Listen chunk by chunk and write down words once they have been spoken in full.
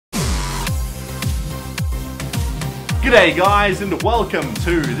G'day guys, and welcome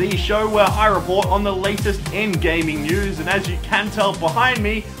to the show where I report on the latest in gaming news. And as you can tell behind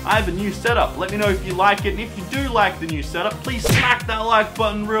me, I have a new setup. Let me know if you like it, and if you do like the new setup, please smack that like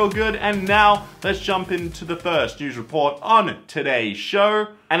button real good. And now let's jump into the first news report on today's show,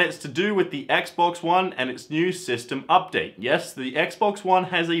 and it's to do with the Xbox One and its new system update. Yes, the Xbox One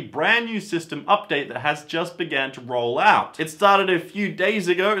has a brand new system update that has just began to roll out. It started a few days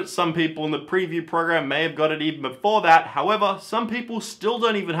ago. Some people in the preview program may have got it even before that. However, some people still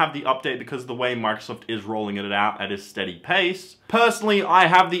don't even have the update because of the way Microsoft is rolling it out at a steady pace. Personally, I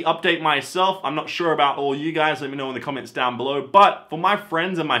have the update myself. I'm not sure about all you guys. Let me know in the comments down below. But for my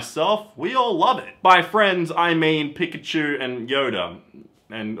friends and myself, we all love it. By friends, I mean Pikachu and Yoda.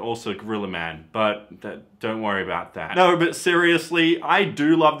 And also Gorilla Man, but don't worry about that. No, but seriously, I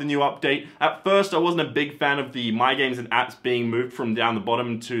do love the new update. At first, I wasn't a big fan of the My Games and Apps being moved from down the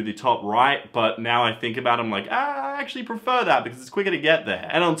bottom to the top right, but now I think about it, I'm like, I actually prefer that because it's quicker to get there.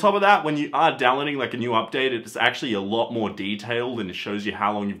 And on top of that, when you are downloading like a new update, it's actually a lot more detailed and it shows you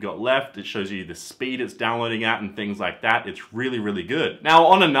how long you've got left. It shows you the speed it's downloading at and things like that. It's really, really good. Now,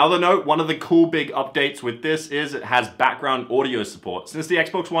 on another note, one of the cool big updates with this is it has background audio support. Since the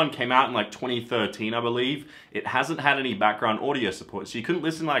Xbox One came out in like 2013, I believe, it hasn't had any background audio support. So you couldn't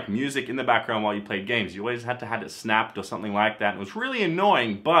listen to like music in the background while you played games. You always had to have it snapped or something like that. And it was really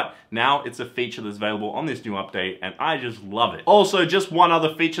annoying, but now it's a feature that's available on this new update and I just love it. Also, just one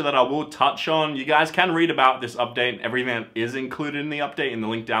other feature that I will touch on. You guys can read about this update and everything that is included in the update in the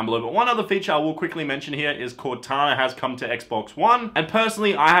link down below. But one other feature I will quickly mention here is Cortana has come to Xbox One. And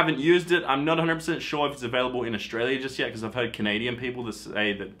personally, I haven't used it. I'm not 100% sure if it's available in Australia just yet because I've heard Canadian people that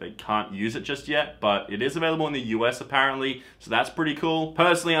say that they can't use it just yet, but it is available in the US apparently, so that's pretty cool.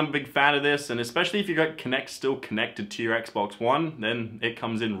 Personally, I'm a big fan of this, and especially if you got Kinect still connected to your Xbox One, then it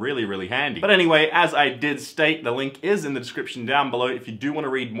comes in really, really handy. But anyway, as I did state, the link is in the description down below if you do want to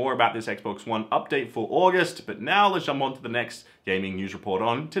read more about this Xbox One update for August. But now let's jump on to the next gaming news report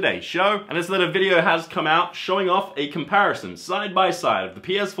on today's show. And it's that a video has come out showing off a comparison side by side of the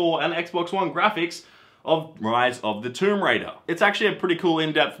PS4 and Xbox One graphics of Rise of the Tomb Raider. It's actually a pretty cool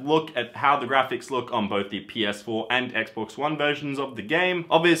in-depth look at how the graphics look on both the PS4 and Xbox One versions of the game.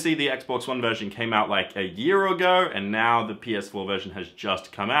 Obviously, the Xbox One version came out like a year ago, and now the PS4 version has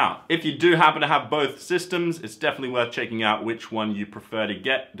just come out. If you do happen to have both systems, it's definitely worth checking out which one you prefer to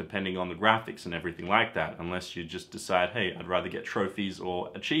get, depending on the graphics and everything like that, unless you just decide, hey, I'd rather get trophies or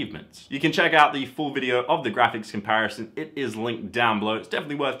achievements. You can check out the full video of the graphics comparison. It is linked down below. It's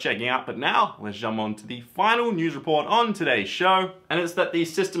definitely worth checking out, but now let's jump on to the final news report on today's show, and it's that the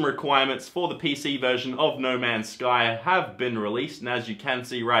system requirements for the PC version of No Man's Sky have been released. And as you can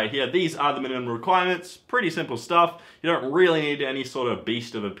see right here, these are the minimum requirements. Pretty simple stuff. You don't really need any sort of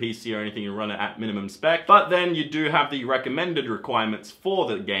beast of a PC or anything to run it at minimum spec, but then you do have the recommended requirements for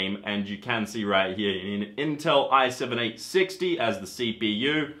the game, and you can see right here you need an Intel i7-860 as the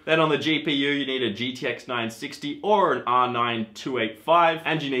CPU. Then on the GPU you need a GTX 960 or an R9 285,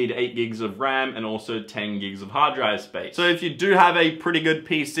 and you need 8 gigs of RAM and also 10 gigs of hard drive space. So if you do have a pretty good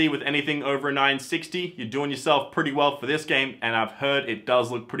PC with anything over a 960, you're doing yourself pretty well for this game, and I've heard it does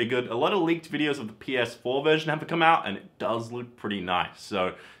look pretty good. A lot of leaked videos of the PS4 version have come out and it does look pretty nice.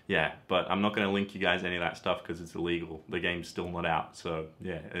 So yeah, but I'm not going to link you guys any of that stuff because it's illegal. The game's still not out. So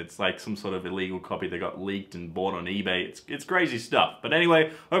yeah, it's like some sort of illegal copy that got leaked and bought on eBay. It's crazy stuff. But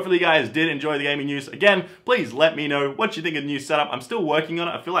anyway, hopefully you guys did enjoy the gaming news. Again, please let me know what you think of the new setup. I'm still working on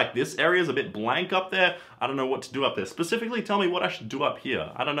it. I feel like this area is a bit blank up there. I don't know what to do up there. Specifically, tell me what I should do up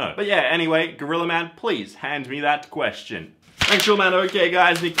here. I don't know. But yeah, anyway, Gorilla Man, please hand me that question. Thanks, man. Okay,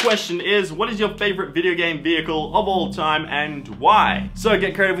 guys, the question is, what is your favorite video game vehicle of all time and why? So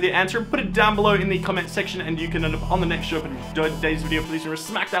get creative with your answer, put it down below in the comment section, and you can end up on the next show. But if you enjoyed today's video, please remember to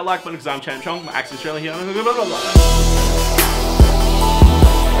smack that like button because I'm ChampChong. My accent's Australian here.